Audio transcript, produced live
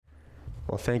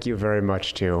Well, thank you very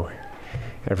much to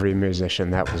every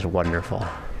musician. That was wonderful.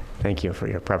 Thank you for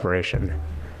your preparation.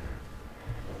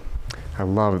 I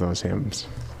love those hymns.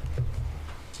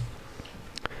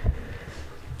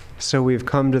 So we've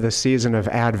come to the season of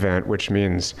Advent, which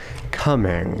means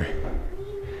coming.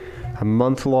 A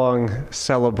month-long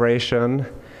celebration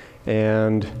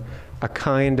and a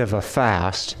kind of a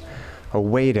fast, a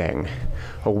waiting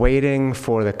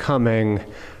for the coming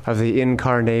of the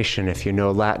incarnation. If you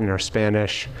know Latin or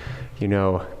Spanish, you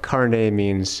know carne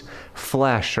means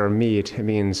flesh or meat. It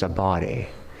means a body.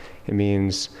 It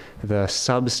means the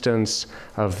substance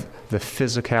of the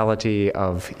physicality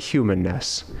of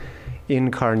humanness.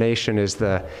 Incarnation is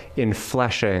the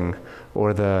infleshing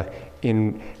or the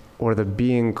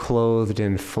being clothed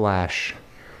in flesh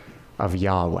of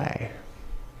Yahweh.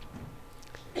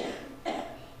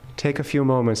 Take a few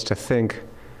moments to think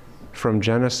from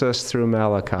Genesis through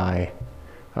Malachi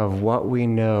of what we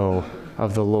know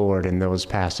of the Lord in those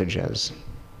passages.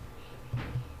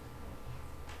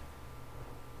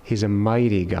 He's a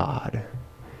mighty God.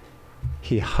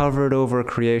 He hovered over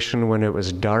creation when it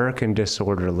was dark and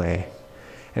disorderly.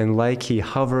 And like he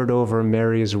hovered over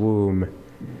Mary's womb,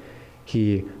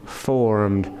 he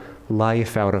formed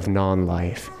life out of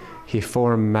non-life. He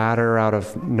formed matter out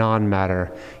of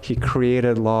non-matter. He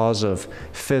created laws of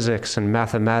physics and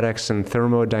mathematics and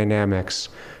thermodynamics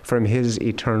from his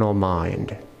eternal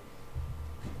mind.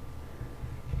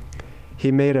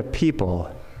 He made a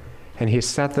people, and he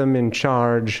set them in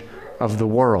charge of the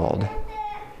world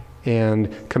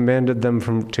and commanded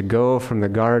them to go from the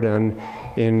garden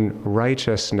in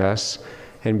righteousness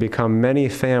and become many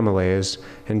families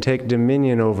and take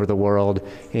dominion over the world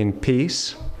in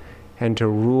peace and to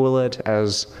rule it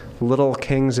as little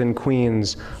kings and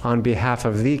queens on behalf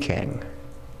of the King.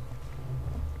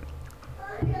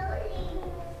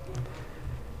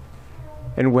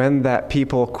 And when that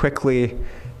people quickly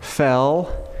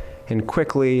fell and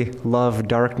quickly loved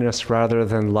darkness rather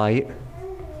than light,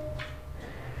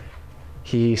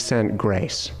 he sent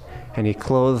grace, and he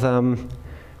clothed them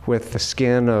with the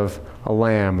skin of a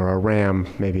lamb or a ram,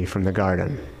 maybe from the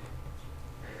garden.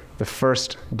 The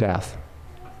first death.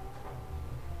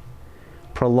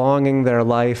 Prolonging their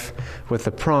life with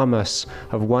the promise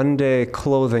of one day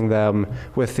clothing them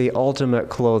with the ultimate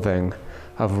clothing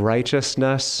of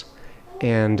righteousness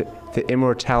and the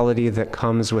immortality that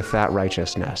comes with that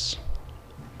righteousness.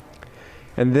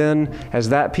 And then, as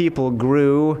that people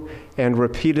grew and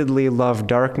repeatedly loved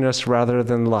darkness rather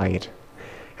than light,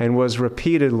 and was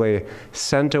repeatedly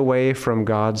sent away from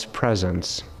God's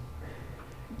presence,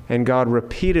 and God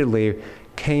repeatedly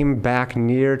came back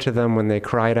near to them when they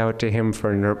cried out to him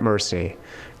for mercy.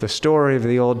 The story of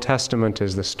the Old Testament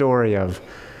is the story of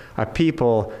a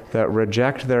people that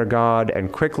reject their God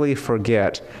and quickly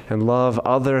forget and love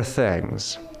other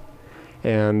things,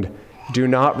 and do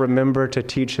not remember to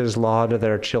teach his law to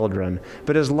their children.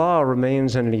 But his law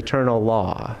remains an eternal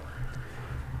law.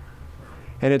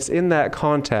 And it's in that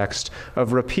context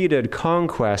of repeated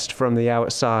conquest from the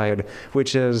outside,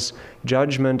 which is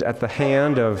judgment at the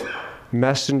hand of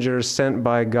messengers sent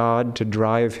by God to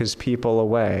drive his people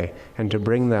away and to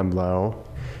bring them low.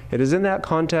 It is in that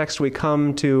context we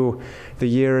come to the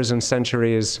years and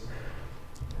centuries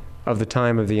of the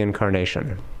time of the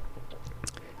Incarnation.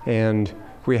 And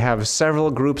we have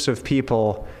several groups of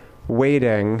people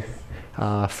waiting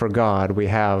for God. We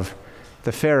have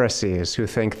the Pharisees who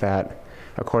think that,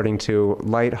 according to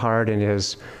Lightheart in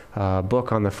his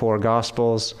book on the four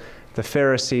Gospels, the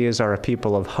Pharisees are a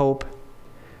people of hope.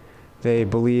 They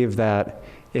believe that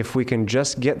if we can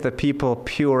just get the people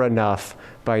pure enough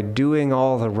by doing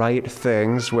all the right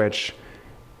things, which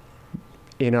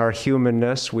in our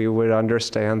humanness we would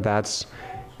understand that's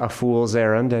a fool's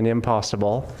errand and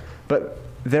impossible, but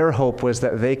their hope was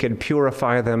that they could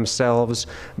purify themselves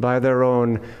by their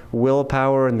own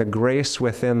willpower and the grace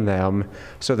within them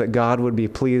so that God would be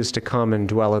pleased to come and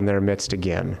dwell in their midst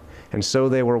again. And so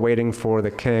they were waiting for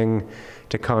the king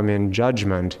to come in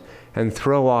judgment and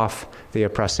throw off the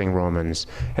oppressing Romans.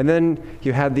 And then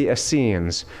you had the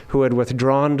Essenes, who had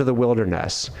withdrawn to the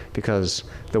wilderness, because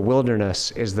the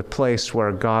wilderness is the place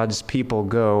where God's people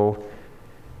go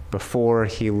before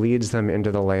he leads them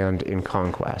into the land in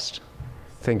conquest.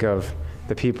 Think of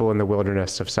the people in the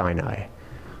wilderness of Sinai.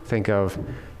 Think of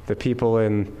the people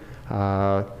in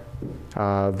the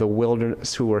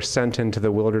wilderness who were sent into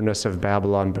the wilderness of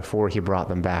Babylon before he brought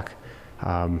them back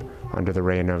under the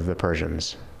reign of the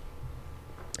Persians.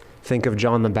 Think of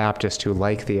John the Baptist, who,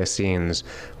 like the Essenes,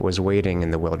 was waiting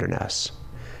in the wilderness,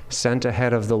 sent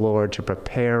ahead of the Lord to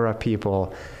prepare a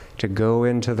people to go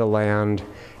into the land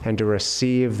and to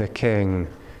receive the King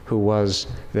who was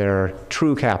their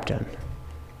true captain.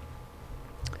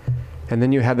 And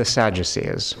then you had the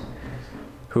Sadducees,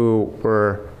 who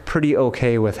were pretty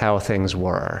okay with how things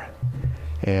were.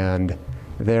 And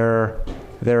their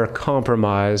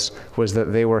compromise was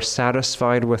that they were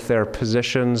satisfied with their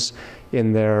positions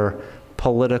in their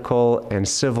political and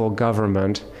civil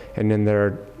government and in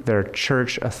their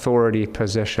church authority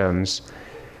positions.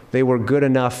 They were good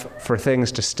enough for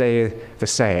things to stay the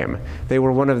same. They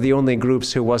were one of the only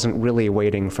groups who wasn't really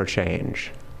waiting for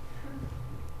change.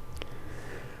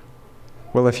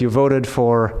 Well, if you voted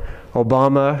for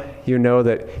Obama, you know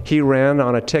that he ran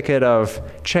on a ticket of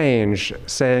change,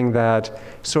 saying that,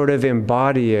 sort of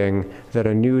embodying that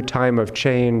a new time of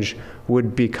change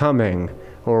would be coming,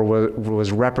 or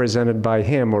was represented by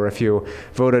him. Or if you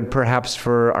voted perhaps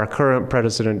for our current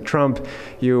President Trump,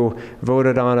 you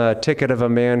voted on a ticket of a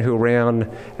man who ran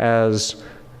as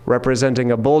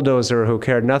representing a bulldozer who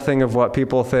cared nothing of what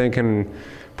people think and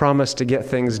promised to get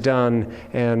things done,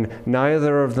 and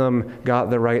neither of them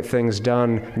got the right things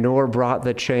done, nor brought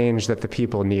the change that the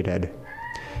people needed.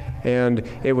 And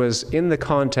it was in the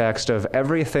context of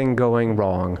everything going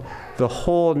wrong, the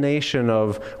whole nation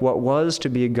of what was to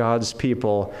be God's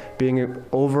people being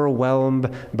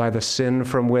overwhelmed by the sin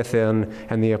from within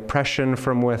and the oppression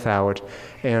from without,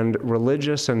 and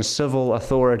religious and civil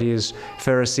authorities,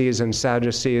 Pharisees and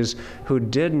Sadducees, who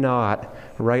did not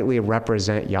rightly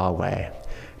represent Yahweh,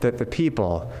 that the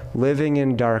people living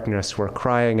in darkness were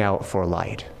crying out for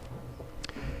light.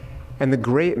 And the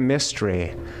great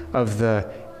mystery of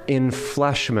the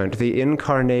enfleshment, the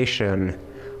incarnation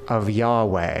of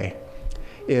Yahweh,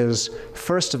 is,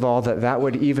 first of all, that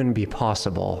would even be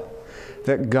possible,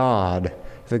 that God,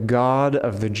 the God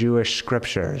of the Jewish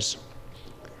scriptures,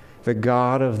 the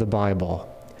God of the Bible,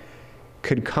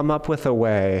 could come up with a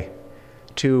way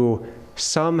to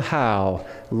somehow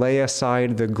lay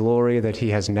aside the glory that he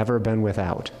has never been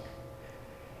without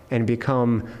and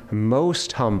become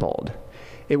most humbled.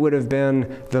 It would have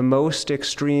been the most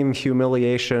extreme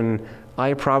humiliation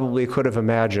I probably could have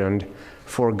imagined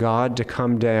for God to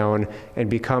come down and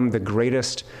become the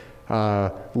greatest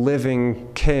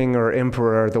living king or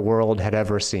emperor the world had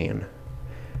ever seen.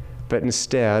 But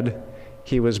instead,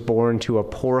 he was born to a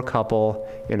poor couple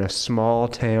in a small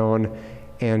town,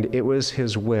 and it was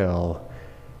his will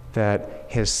that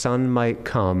his son might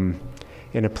come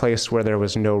in a place where there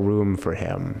was no room for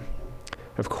him.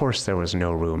 Of course there was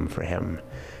no room for him.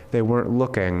 They weren't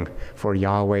looking for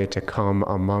Yahweh to come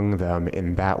among them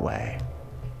in that way.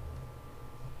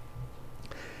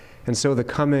 And so the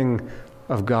coming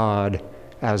of God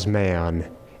as man,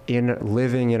 in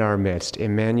living in our midst,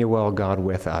 Emmanuel, God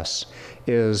with us,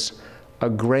 is a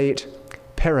great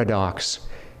paradox,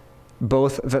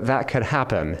 both that could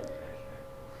happen,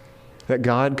 that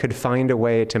God could find a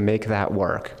way to make that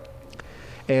work.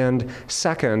 And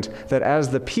second, that as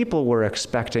the people were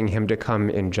expecting him to come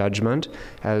in judgment,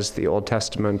 as the Old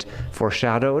Testament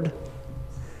foreshadowed,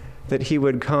 that he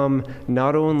would come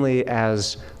not only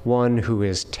as one who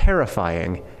is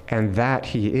terrifying, and that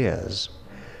he is,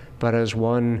 but as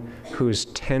one whose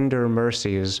tender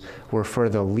mercies were for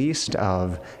the least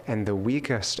of and the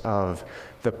weakest of,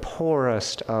 the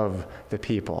poorest of the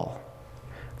people,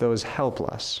 those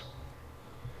helpless,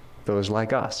 those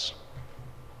like us.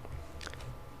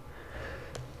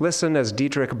 Listen as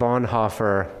Dietrich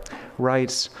Bonhoeffer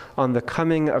writes on the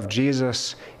coming of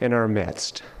Jesus in our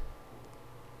midst.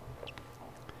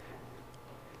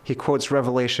 He quotes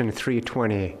Revelation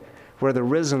 3:20, where the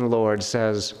risen Lord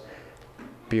says,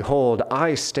 "Behold,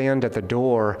 I stand at the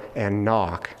door and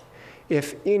knock.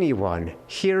 If anyone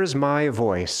hears my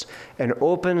voice and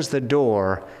opens the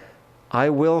door, I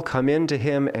will come into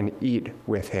him and eat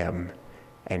with him,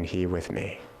 and he with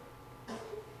me."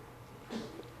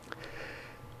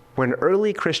 When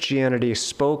early Christianity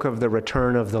spoke of the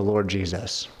return of the Lord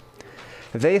Jesus,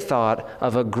 they thought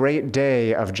of a great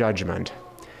day of judgment.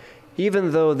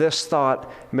 Even though this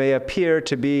thought may appear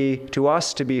to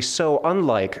us to be so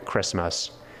unlike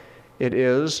Christmas, it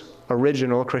is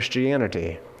original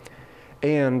Christianity,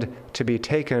 and to be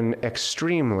taken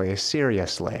extremely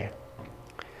seriously.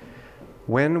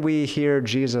 When we hear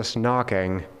Jesus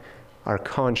knocking, our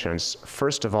conscience,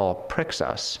 first of all, pricks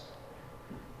us.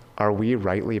 Are we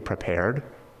rightly prepared?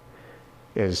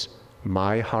 Is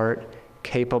my heart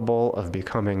capable of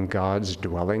becoming God's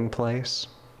dwelling place?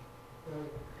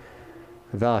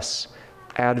 Thus,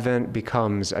 Advent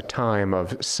becomes a time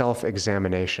of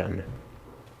self-examination.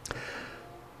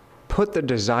 Put the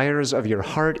desires of your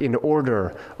heart in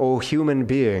order, O human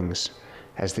beings,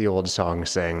 as the old song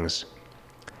sings.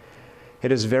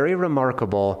 It is very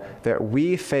remarkable that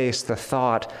we face the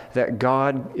thought that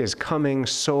God is coming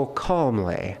so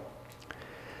calmly,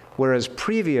 whereas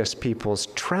previous peoples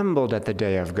trembled at the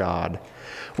day of God,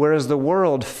 whereas the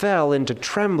world fell into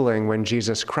trembling when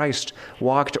Jesus Christ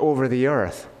walked over the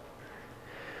earth.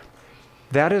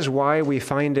 That is why we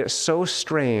find it so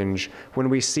strange when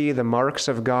we see the marks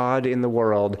of God in the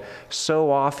world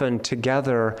so often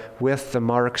together with the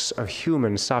marks of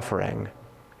human suffering,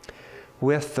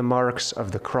 with the marks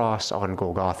of the cross on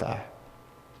Golgotha.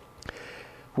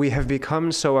 We have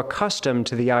become so accustomed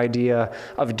to the idea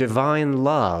of divine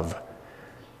love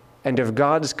and of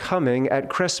God's coming at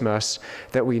Christmas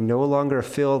that we no longer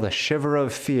feel the shiver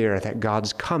of fear that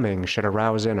God's coming should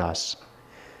arouse in us.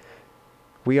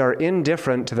 We are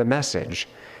indifferent to the message,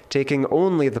 taking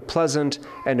only the pleasant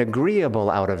and agreeable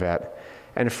out of it,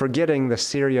 and forgetting the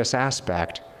serious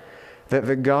aspect that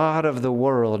the God of the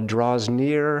world draws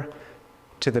near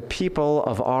to the people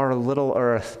of our little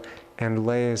earth and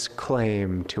lays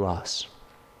claim to us.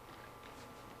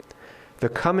 The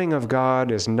coming of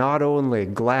God is not only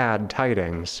glad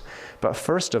tidings, but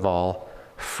first of all,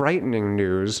 frightening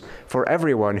news for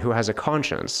everyone who has a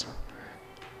conscience.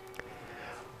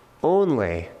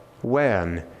 Only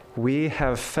when we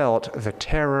have felt the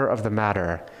terror of the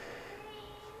matter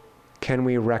can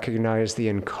we recognize the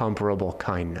incomparable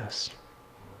kindness.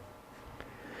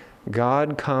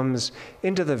 God comes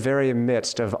into the very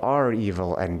midst of our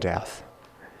evil and death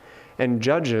and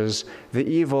judges the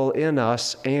evil in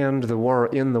us and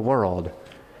in the world.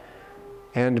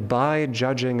 And by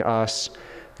judging us,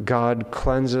 God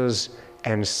cleanses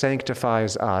and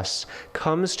sanctifies us,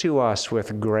 comes to us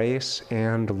with grace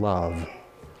and love.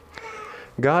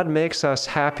 God makes us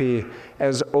happy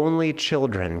as only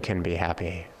children can be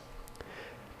happy.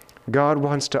 God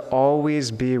wants to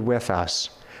always be with us,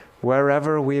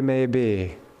 wherever we may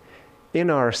be,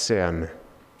 in our sin,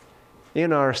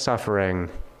 in our suffering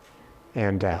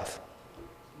and death.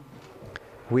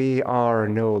 We are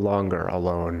no longer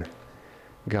alone.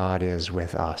 God is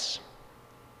with us.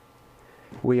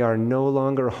 We are no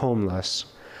longer homeless.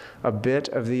 A bit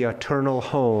of the eternal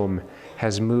home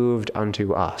has moved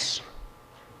unto us.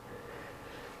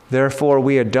 Therefore,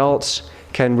 we adults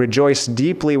can rejoice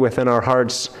deeply within our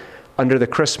hearts under the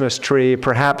Christmas tree,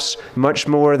 perhaps much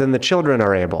more than the children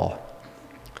are able.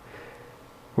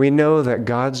 We know that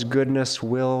God's goodness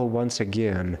will once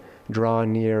again draw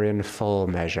near in full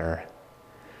measure.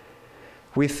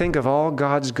 We think of all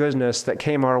God's goodness that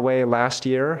came our way last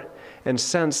year and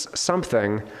sense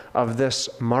something of this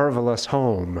marvelous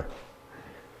home.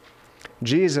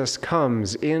 Jesus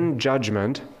comes in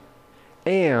judgment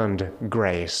and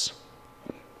grace.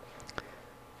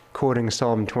 Quoting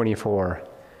Psalm 24,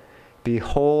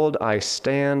 "Behold, I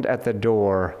stand at the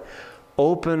door,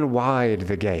 open wide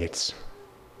the gates."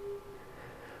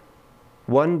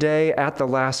 One day at the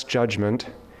last judgment,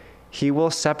 he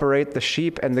will separate the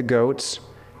sheep and the goats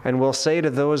and will say to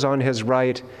those on his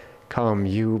right, "Come,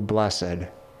 you blessed.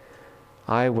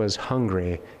 I was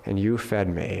hungry and you fed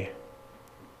me."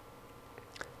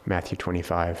 Matthew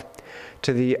 25.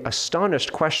 To the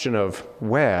astonished question of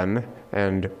when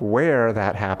and where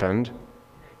that happened,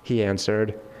 he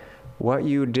answered, "What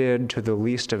you did to the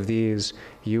least of these,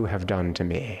 you have done to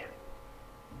me."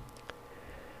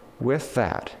 With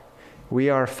that, we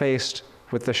are faced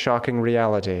with the shocking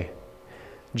reality.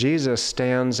 Jesus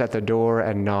stands at the door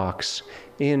and knocks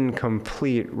in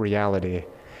complete reality.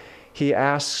 He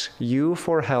asks you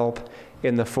for help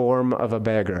in the form of a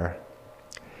beggar,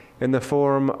 in the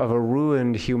form of a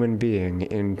ruined human being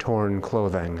in torn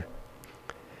clothing.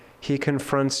 He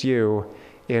confronts you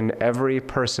in every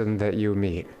person that you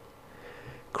meet.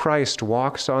 Christ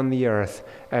walks on the earth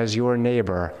as your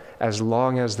neighbor as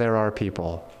long as there are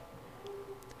people.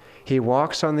 He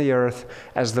walks on the earth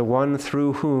as the one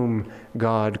through whom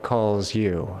God calls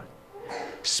you,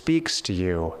 speaks to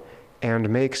you, and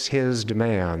makes his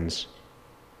demands.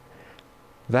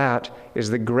 That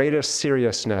is the greatest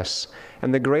seriousness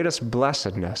and the greatest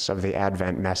blessedness of the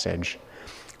Advent message.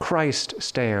 Christ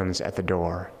stands at the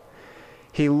door.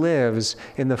 He lives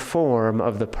in the form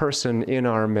of the person in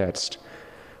our midst.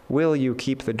 Will you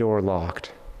keep the door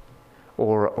locked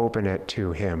or open it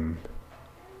to him?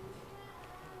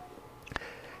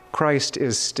 Christ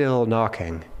is still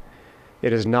knocking.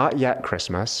 It is not yet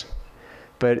Christmas,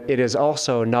 but it is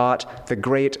also not the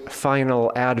great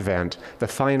final Advent, the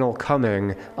final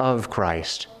coming of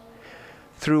Christ.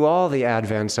 Through all the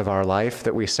Advents of our life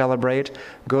that we celebrate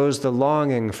goes the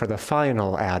longing for the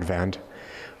final Advent,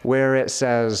 where it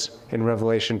says in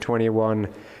Revelation 21,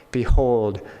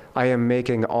 "Behold, I am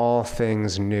making all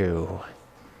things new."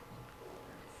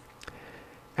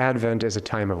 Advent is a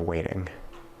time of waiting.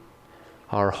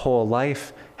 Our whole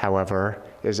life, however,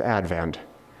 is Advent.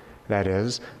 That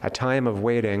is, a time of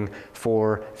waiting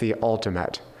for the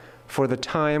ultimate, for the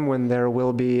time when there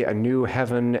will be a new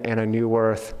heaven and a new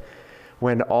earth,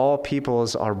 when all people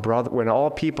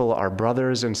are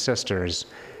brothers and sisters,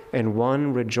 and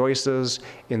one rejoices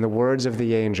in the words of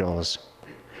the angels.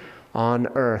 On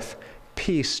earth,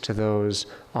 peace to those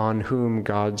on whom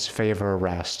God's favor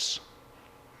rests.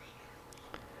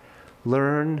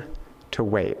 Learn to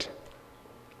wait,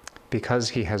 because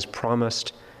he has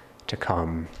promised to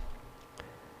come.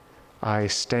 I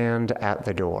stand at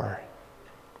the door.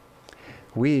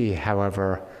 We,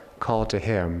 however, call to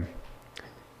him,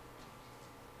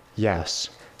 yes,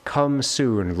 come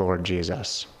soon, Lord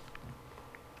Jesus.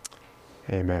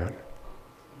 Amen.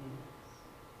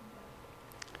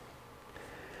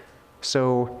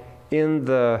 So, in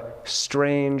the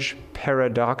strange,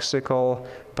 paradoxical,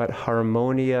 but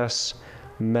harmonious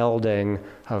melding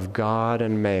of God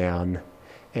and man,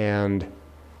 and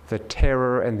the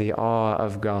terror and the awe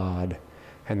of God,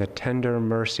 and the tender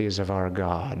mercies of our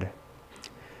God,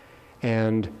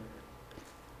 and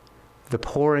the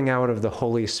pouring out of the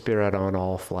Holy Spirit on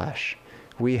all flesh,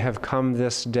 we have come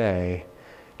this day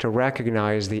to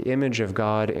recognize the image of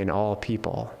God in all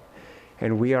people.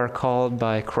 And we are called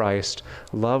by Christ,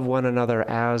 love one another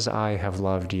as I have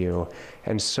loved you,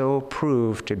 and so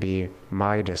prove to be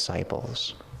my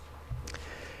disciples.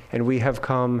 And we have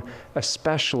come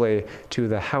especially to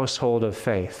the household of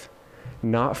faith,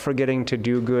 not forgetting to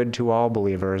do good to all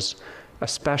believers,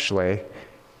 especially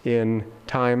in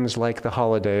times like the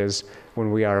holidays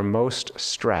when we are most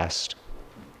stressed,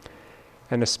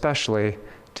 and especially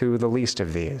to the least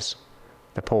of these,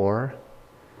 the poor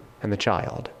and the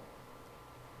child.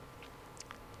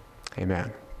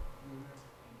 Amen.